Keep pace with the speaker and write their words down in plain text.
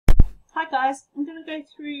Hi guys, I'm going to go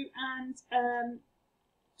through and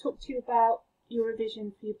talk to you about your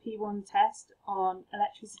revision for your P1 test on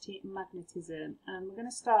electricity and magnetism. And we're going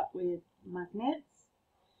to start with magnets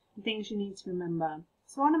and things you need to remember.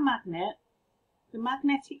 So on a magnet, the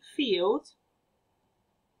magnetic field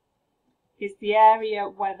is the area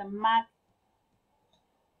where the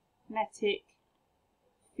magnetic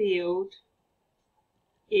field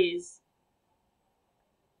is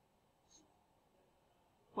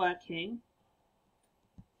working,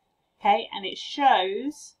 okay, and it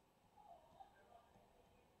shows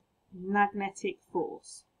magnetic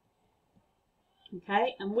force,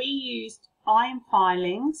 okay, and we used iron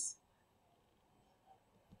filings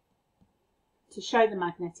to show the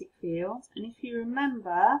magnetic field, and if you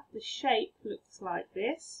remember, the shape looks like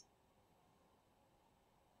this.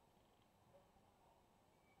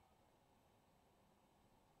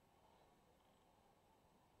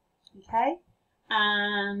 Okay,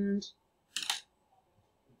 and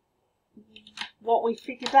what we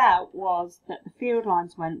figured out was that the field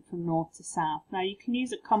lines went from north to south. Now you can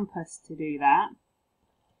use a compass to do that.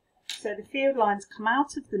 So the field lines come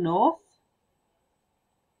out of the north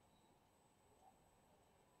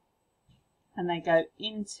and they go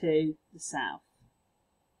into the south.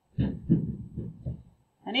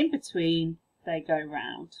 And in between they go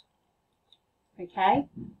round. Okay?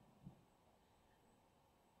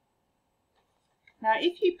 Now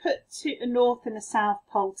if you put a north and a south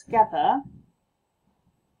pole together,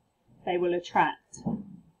 they will attract.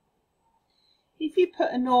 If you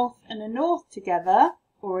put a north and a north together,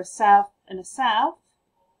 or a south and a south,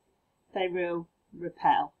 they will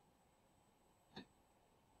repel.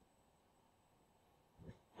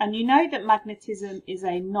 And you know that magnetism is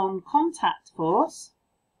a non-contact force,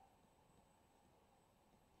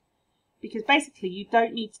 because basically you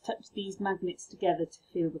don't need to touch these magnets together to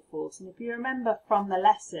feel the force. And if you remember from the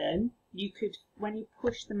lesson, you could, when you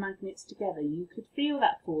push the magnets together, you could feel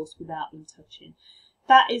that force without them touching.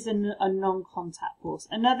 That is a non-contact force.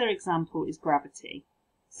 Another example is gravity.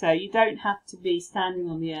 So you don't have to be standing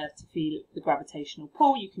on the earth to feel the gravitational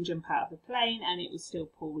pull. You can jump out of a plane and it will still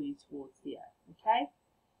pull you towards the earth. Okay?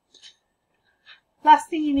 Last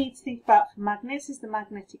thing you need to think about for magnets is the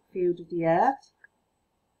magnetic field of the earth.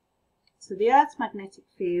 So the Earth's magnetic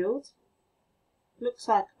field looks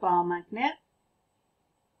like a bar magnet.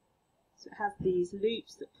 So it has these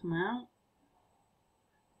loops that come out.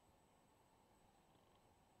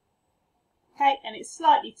 Okay, and it's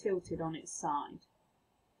slightly tilted on its side.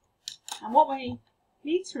 And what we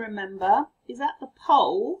need to remember is at the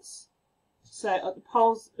poles, so at the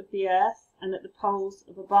poles of the Earth and at the poles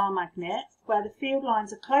of a bar magnet, where the field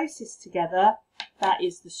lines are closest together, that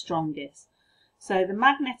is the strongest. So the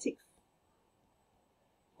magnetic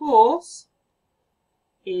force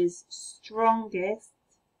is strongest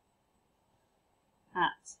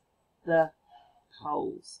at the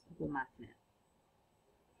poles of the magnet.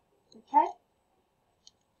 Okay?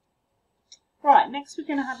 Right, next we're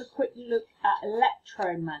going to have a quick look at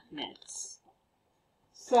electromagnets.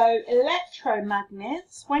 So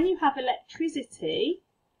electromagnets, when you have electricity,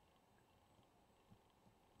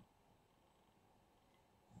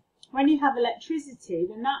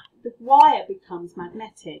 then the wire becomes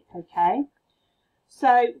magnetic, okay?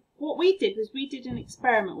 So what we did was we did an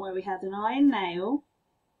experiment where we had an iron nail,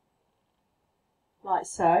 like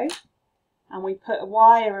so, and we put a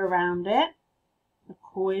wire around it, a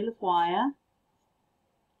coil of wire,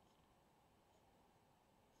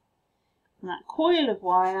 and that coil of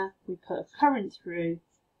wire we put a current through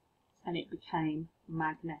and it became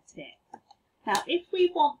magnetic. Now if we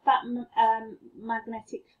want that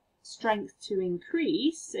magnetic strength to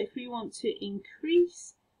increase, so if we want to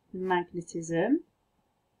increase the magnetism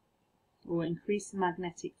or increase the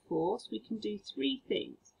magnetic force, we can do three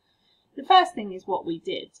things. The first thing is what we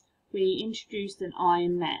did. We introduced an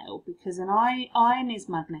iron nail because an iron is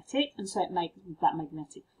magnetic, and so it makes that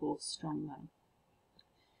magnetic force stronger.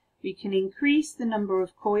 We can increase the number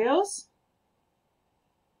of coils.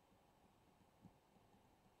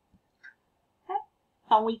 Okay.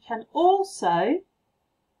 And we can also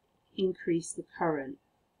increase the current.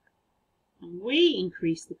 And we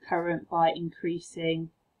increase the current by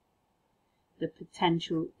increasing the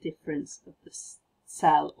potential difference of the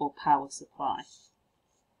cell or power supply.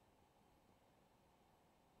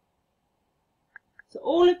 So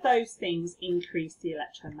all of those things increase the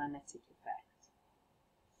electromagnetic effect.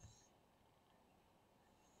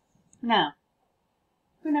 Now,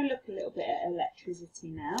 I'm going to look a little bit at electricity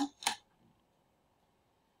now.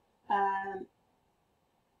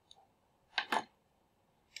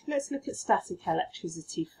 Let's look at static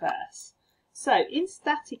electricity first. So in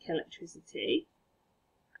static electricity,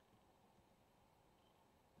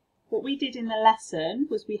 what we did in the lesson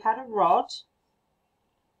was we had a rod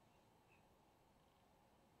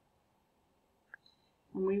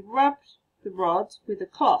and we rubbed the rod with a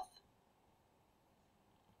cloth.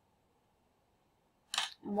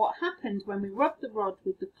 And what happened when we rubbed the rod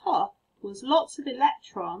with the cloth was lots of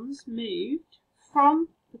electrons moved from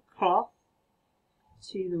the cloth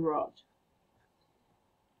to the rod.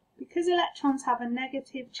 Because electrons have a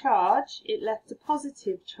negative charge, it left a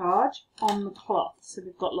positive charge on the cloth. So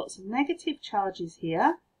we've got lots of negative charges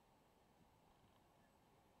here,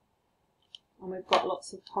 and we've got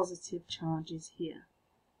lots of positive charges here.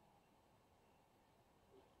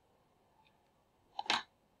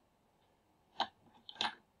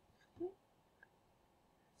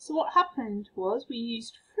 So what happened was we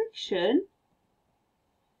used friction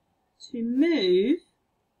to move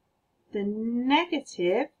the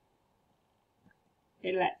negative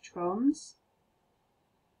electrons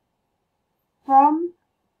from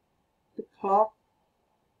the cloth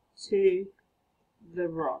to the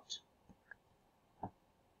rod.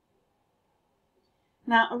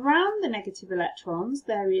 Now around the negative electrons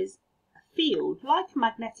there is a field, like a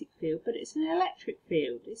magnetic field, but it's an electric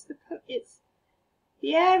field. It's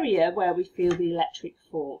the area where we feel the electric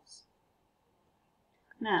force.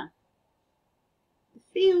 Now, the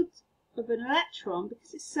field of an electron,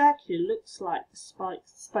 because it's circular, looks like the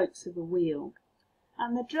spokes of a wheel.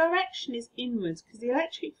 And the direction is inwards, because the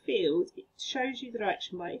electric field, it shows you the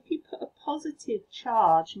direction by if you put a positive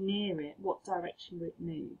charge near it, what direction will it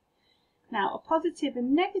move? Now, a positive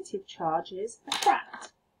and negative charges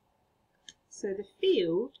attract. So the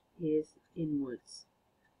field is inwards.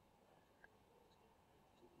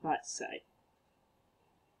 Like so.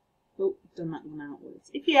 Oh, I've done that one outwards.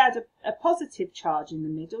 If you had a positive charge in the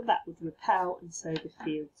middle, that would repel, and so the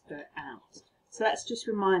fields go out. So let's just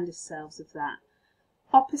remind ourselves of that.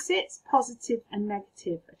 Opposites, positive and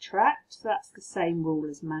negative, attract. So that's the same rule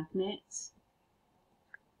as magnets.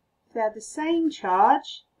 If they're the same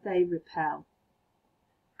charge, they repel.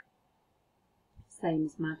 Same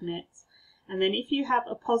as magnets. And then if you have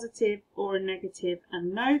a positive or a negative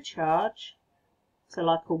and no charge, so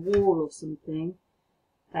like a wall or something,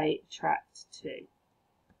 they attract too.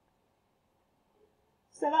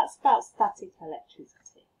 So that's about static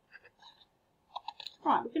electricity.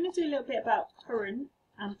 Right, we're going to do a little bit about current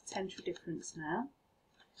and potential difference now.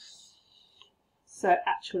 So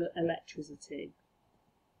actual electricity.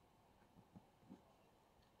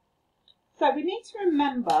 So we need to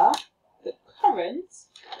remember that current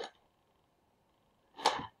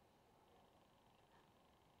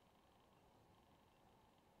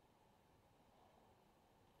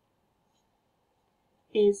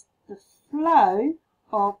is the flow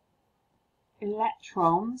of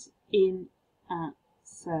electrons in a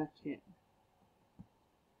circuit.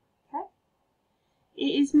 Okay?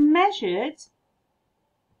 It is measured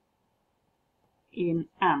in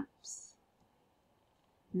amps.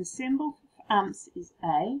 And the symbol for amps is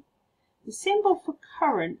A. The symbol for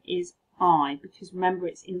current is I, because remember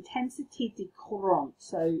it's intensity de courant,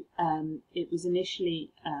 so it was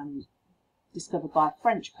initially discovered by a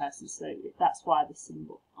French person, so that's why the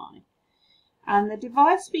symbol I. And the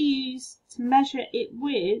device we use to measure it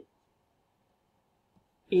with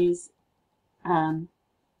is an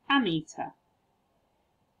ammeter.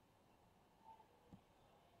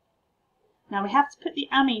 Now we have to put the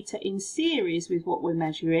ammeter in series with what we're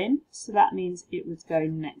measuring, so that means it would go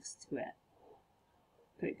next to it.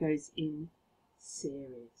 So it goes in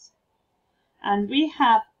series. And we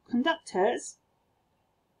have conductors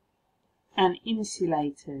and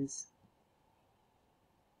insulators.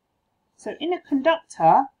 So in a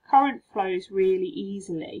conductor, current flows really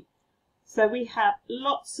easily. So we have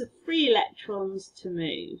lots of free electrons to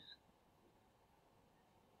move.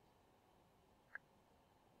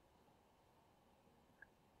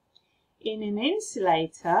 In an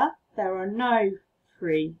insulator, there are no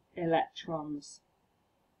free electrons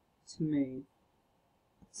to move.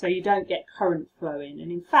 So you don't get current flowing.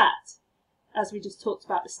 And in fact, as we just talked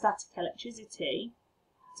about the static electricity,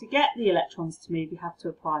 to get the electrons to move, you have to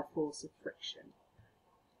apply force of friction.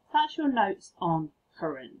 That's your notes on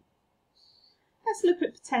current. Let's look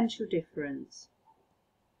at potential difference.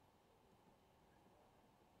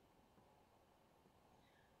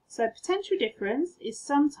 So potential difference is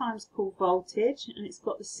sometimes called voltage, and it's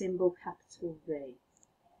got the symbol capital V.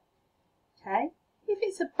 Okay? If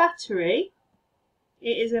it's a battery,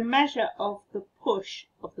 it is a measure of the push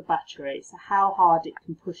of the battery, so how hard it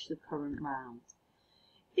can push the current round.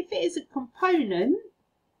 If it is a component,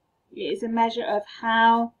 it is a measure of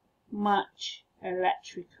how much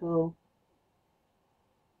electrical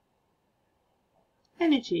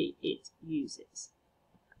energy it uses.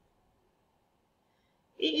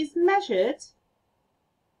 It is measured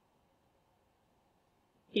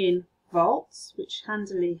in volts, which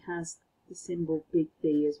handily has the symbol big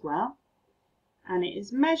V as well, and it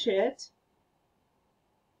is measured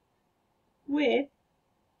with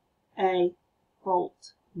a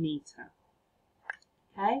voltmeter.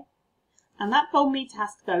 Okay, and that voltmeter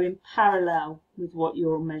has to go in parallel with what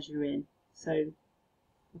you're measuring, so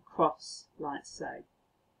across like so.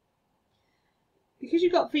 Because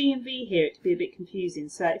you've got V and V here, it could be a bit confusing.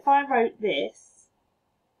 So if I wrote this,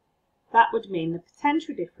 that would mean the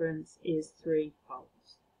potential difference is 3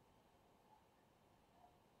 volts.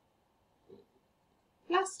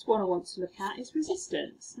 Last one I want to look at is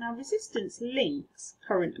resistance. Now resistance links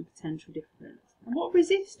current and potential difference. And what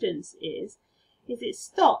resistance is it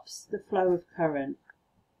stops the flow of current.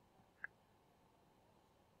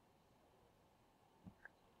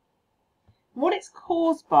 What it's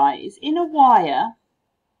caused by is in a wire,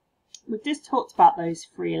 we've just talked about those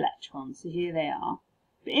free electrons, so here they are.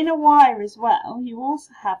 But in a wire as well, you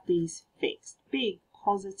also have these fixed big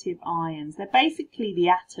positive ions. They're basically the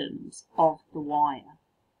atoms of the wire.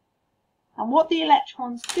 And what the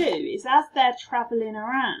electrons do is as they're travelling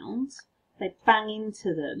around, they bang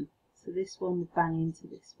into them. So this one will bang into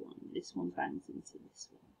this one bangs into this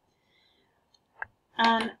one.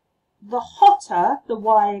 And the hotter the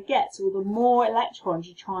wire gets, or the more electrons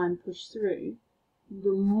you try and push through,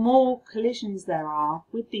 the more collisions there are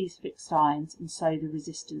with these fixed ions, and so the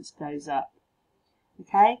resistance goes up.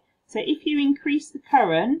 Okay, so if you increase the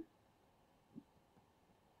current,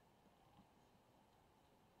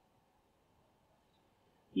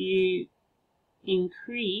 you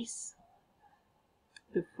increase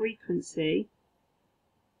the frequency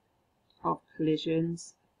of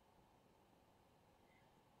collisions,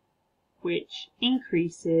 which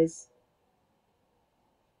increases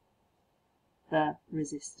the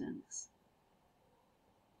resistance.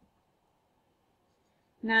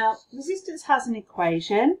 Now, resistance has an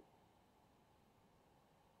equation.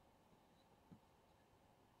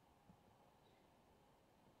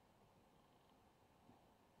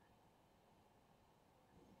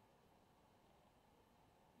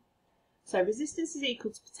 So resistance is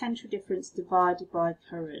equal to potential difference divided by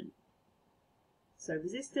current. So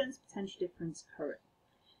resistance, potential difference, current.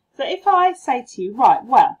 So if I say to you, right,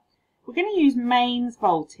 well, we're going to use mains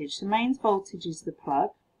voltage. So mains voltage is the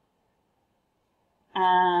plug.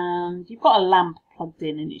 And you've got a lamp plugged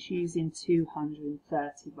in and it's using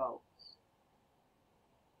 230 volts.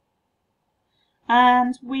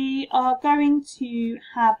 And we are going to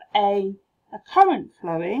have a current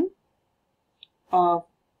flowing of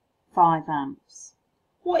 5 amps.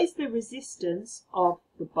 What is the resistance of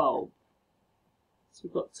the bulb? So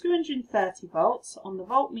we've got 230 volts. On the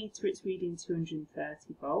voltmeter it's reading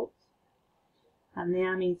 230 volts. And the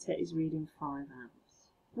ammeter is reading 5 amps.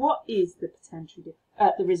 What is the potential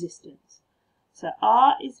the resistance? So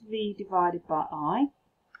R is V divided by I.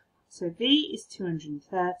 So V is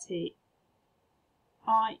 230.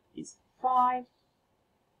 I is 5.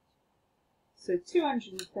 So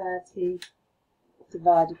 230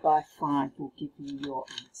 divided by 5 will give you your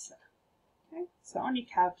answer. Okay, so on your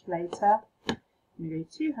calculator, I'm going to go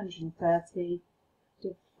 230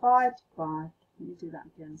 divided by, let me do that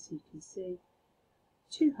again so you can see,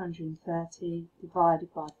 230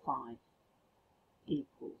 divided by 5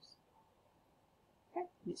 equals, okay,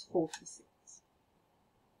 it's 46.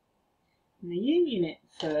 And the unit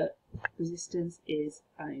for resistance is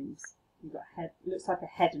ohms. You've got a head, looks like a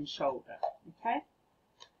head and shoulder, okay?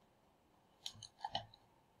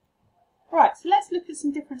 Right, so let's look at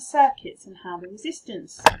some different circuits and how the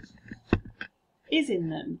resistance is in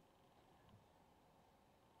them.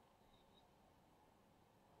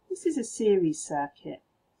 This is a series circuit.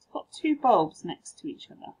 It's got 2 bulbs next to each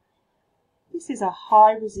other. This is a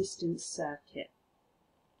high resistance circuit.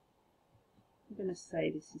 I'm going to say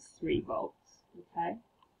this is 3 volts. Okay.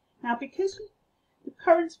 Now because the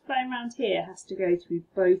current flowing around here has to go through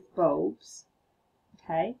both bulbs,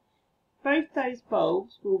 okay, both those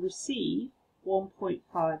bulbs will receive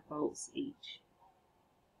 1.5 volts each.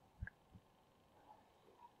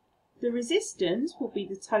 The resistance will be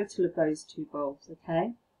the total of those 2 bulbs,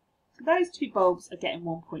 okay? So those 2 bulbs are getting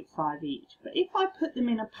 1.5 each. But if I put them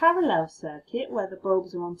in a parallel circuit where the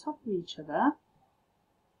bulbs are on top of each other,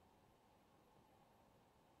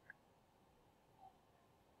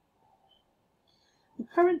 the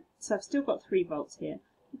current, so I've still got 3 volts here.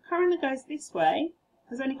 The current that goes this way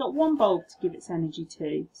has only got 1 bulb to give its energy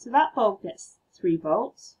to. So that bulb gets 3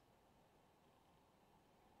 volts.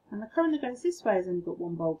 And the current that goes this way has only got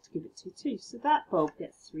 1 bulb to give it to too. So that bulb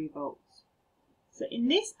gets 3 volts. So in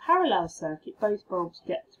this parallel circuit, both bulbs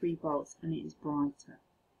get 3 volts and it is brighter.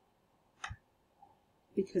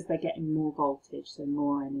 because they're getting more voltage, so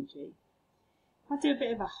more energy. If I do a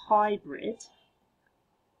bit of a hybrid,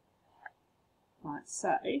 like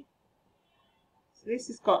so this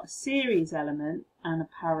has got a series element and a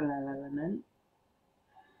parallel element.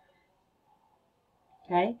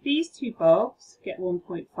 Okay, these two bulbs get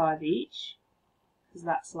 1.5 each, because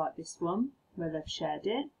that's like this one, where they've shared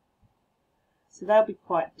it. So they'll be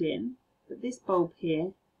quite dim, but this bulb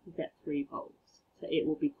here will get 3 volts. So it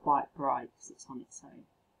will be quite bright because it's on its own.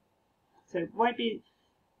 So it won't be,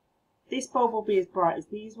 this bulb will be as bright as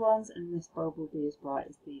these ones, and this bulb will be as bright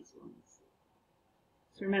as these ones.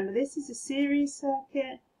 So remember, this is a series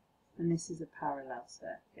circuit, and this is a parallel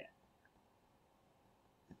circuit.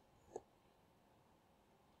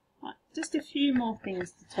 Right, just a few more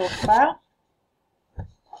things to talk about.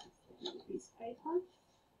 Piece of paper.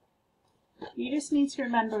 You just need to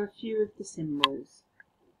remember a few of the symbols.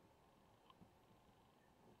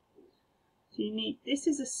 So you need, this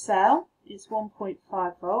is a cell, it's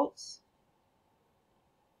 1.5 volts.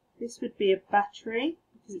 This would be a battery,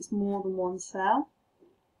 because it's more than one cell.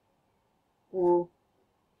 Or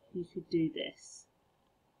you could do this.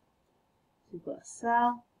 So you've got a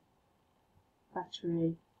cell,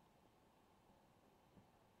 battery,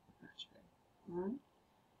 right?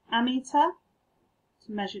 Ammeter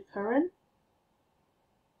to measure current,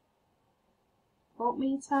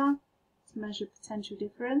 voltmeter to measure potential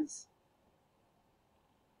difference,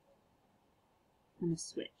 and a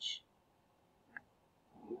switch.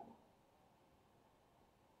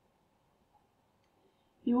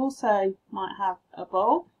 You also might have a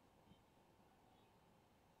bulb,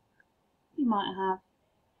 you might have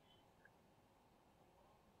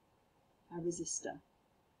a resistor.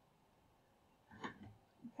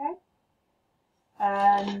 Okay,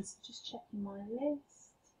 and just checking my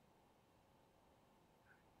list.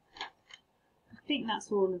 I think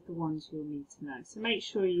that's all of the ones you'll need to know, so make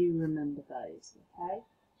sure you remember those. Okay,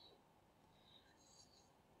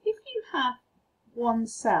 if you have one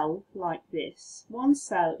cell like this, one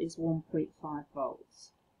cell is 1.5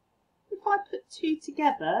 volts. If I put 2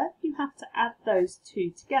 together, you have to add those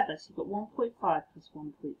 2 together. So you've got 1.5 plus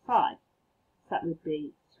 1.5. That would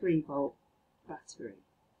be 3 volt battery.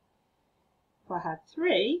 If I had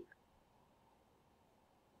 3,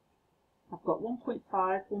 I've got 1.5,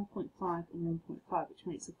 1.5 and 1.5, which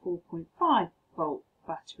makes a 4.5 volt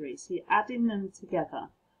battery. So you're adding them together.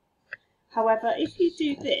 However, if you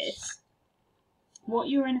do this, what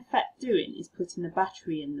you're in effect doing is putting the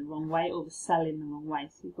battery in the wrong way, or the cell in the wrong way.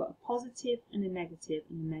 So you've got a positive and a negative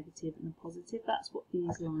and a negative and a positive. That's what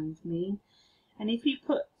these lines mean. And if you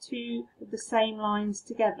put 2 of the same lines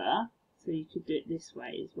together, so you could do it this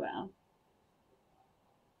way as well,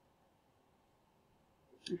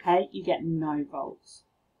 okay, you get no volts.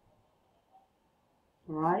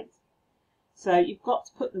 Alright? So you've got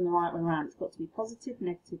to put them the right way around. It's got to be positive,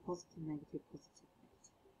 negative, positive, negative, positive, negative.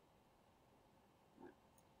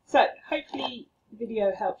 So hopefully the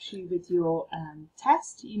video helps you with your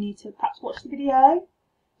test. You need to perhaps watch the video,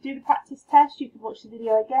 do the practice test. You could watch the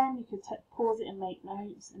video again, you could pause it and make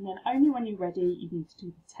notes, and then only when you're ready you need to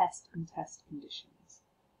do the test and test conditions.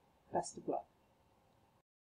 Best of luck.